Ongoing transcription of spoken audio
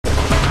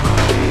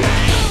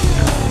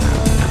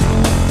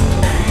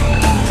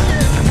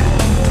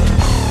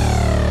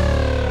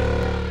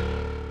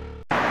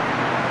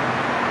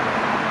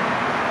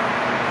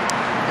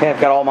Okay, I've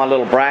got all my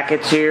little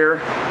brackets here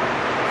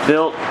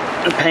built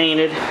and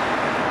painted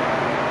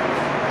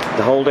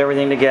to hold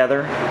everything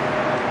together.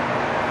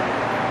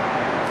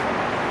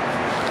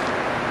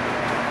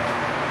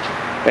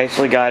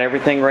 Basically got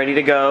everything ready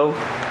to go.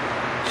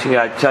 See,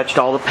 I touched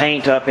all the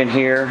paint up in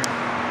here.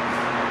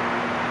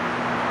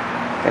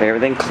 Got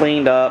everything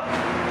cleaned up.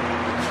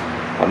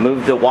 I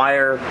moved the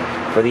wire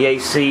for the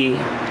AC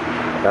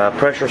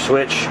pressure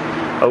switch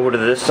over to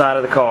this side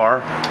of the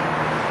car.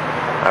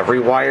 I've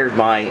rewired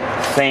my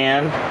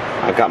fan.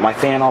 I've got my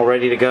fan all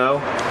ready to go.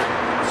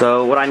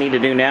 So what I need to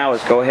do now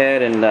is go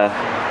ahead and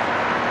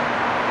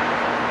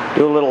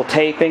do a little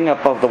taping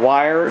up of the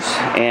wires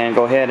and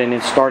go ahead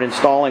and start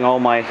installing all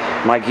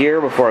my gear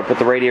before I put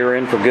the radiator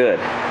in for good.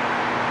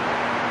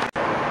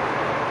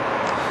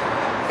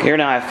 Here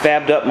now I've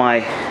fabbed up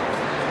my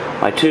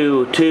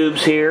two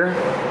tubes here.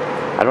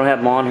 I don't have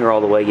them on here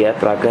all the way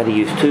yet, but I've got to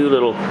use two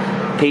little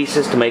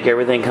pieces to make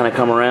everything kind of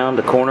come around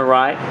the corner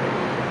right.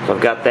 So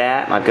I've got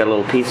that, and I've got a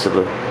little piece of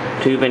the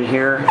tube in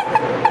here,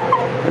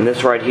 and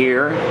this right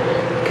here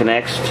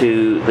connects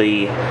to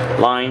the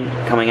line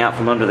coming out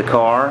from under the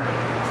car,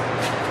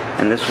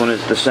 and this one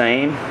is the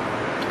same.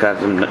 It's got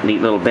some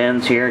neat little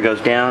bends here. It goes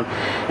down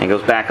and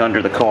goes back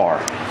under the car.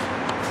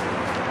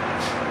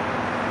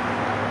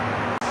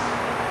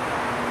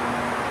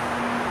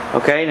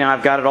 Okay, now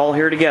I've got it all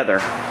here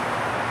together.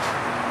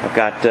 I've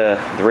got the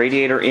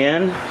radiator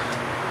in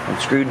and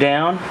screwed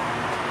down.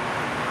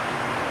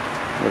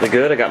 Really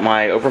good. I got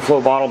my overflow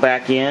bottle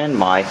back in,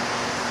 my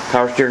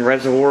power steering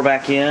reservoir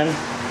back in.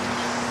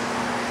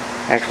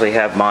 Actually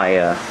have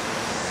my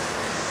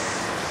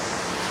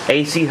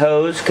AC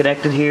hose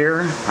connected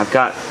here. I've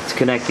got to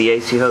connect the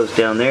AC hose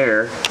down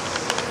there.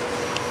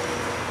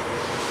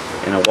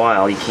 In a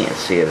while, you can't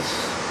see it,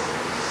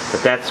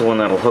 but that's the one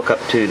that'll hook up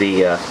to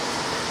the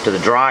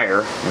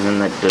dryer, and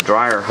then the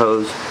dryer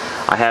hose,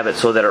 I have it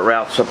so that it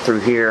routes up through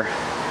here,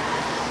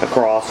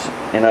 across,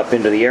 and up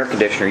into the air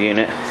conditioner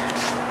unit.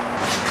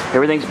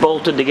 Everything's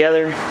bolted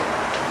together.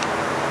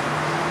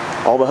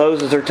 All the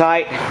hoses are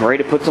tight. I'm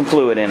ready to put some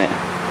fluid in it.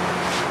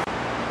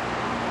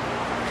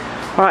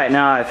 Alright,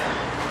 now I've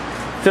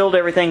filled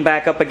everything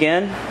back up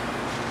again,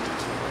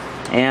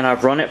 and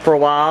I've run it for a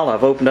while.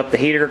 I've opened up the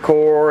heater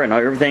core and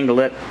everything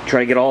to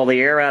try to get all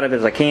the air out of it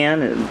as I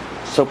can, and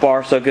so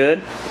far so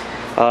good.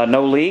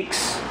 No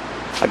leaks.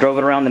 I drove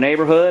it around the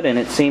neighborhood and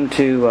it seemed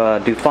to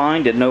do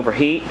fine, didn't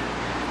overheat.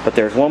 But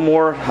there's one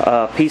more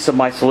piece of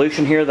my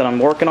solution here that I'm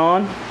working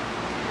on.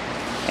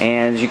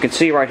 And as you can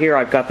see right here,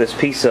 I've got this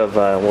piece of,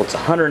 well, it's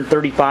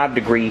 135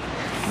 degree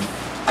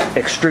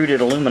extruded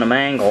aluminum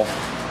angle.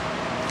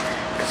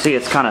 You can see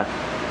it's kind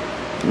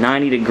of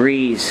 90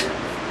 degrees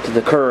to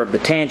the curve, the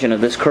tangent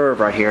of this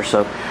curve right here.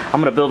 So I'm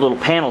going to build a little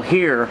panel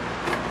here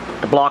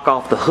to block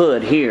off the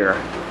hood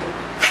here.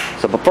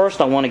 So, but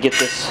first I want to get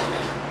this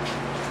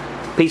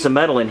piece of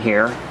metal in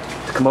here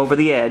to come over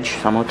the edge.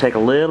 So I'm going to take a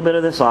little bit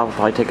of this off. I'll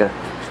probably take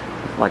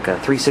like a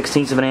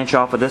 3/16 of an inch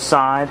off of this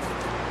side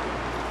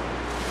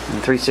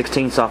and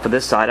 3/16 off of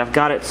this side. I've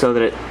got it so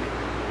that it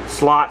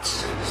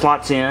slots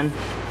in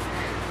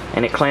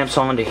and it clamps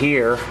onto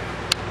here.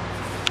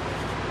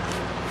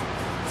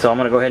 So I'm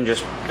going to go ahead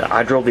and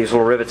I drilled these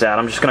little rivets out.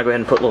 I'm just going to go ahead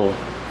and put little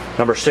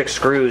number 6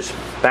 screws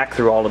back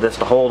through all of this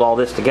to hold all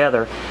this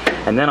together,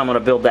 and then I'm going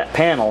to build that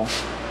panel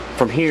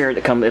from here.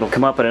 It'll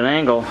come up at an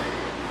angle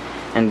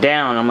and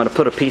down. I'm going to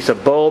put a piece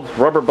of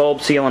rubber bulb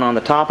sealant on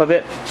the top of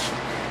it,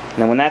 and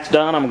then when that's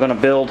done, I'm going to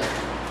build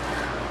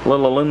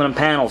little aluminum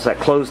panels that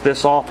close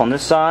this off on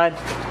this side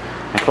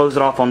and close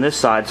it off on this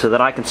side, so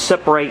that I can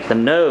separate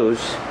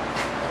the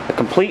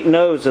complete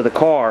nose of the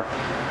car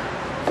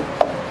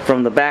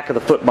from the back of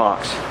the foot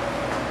box.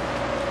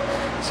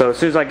 So as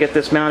soon as I get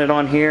this mounted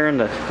on here and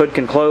the hood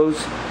can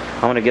close,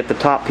 I'm going to get the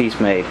top piece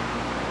made.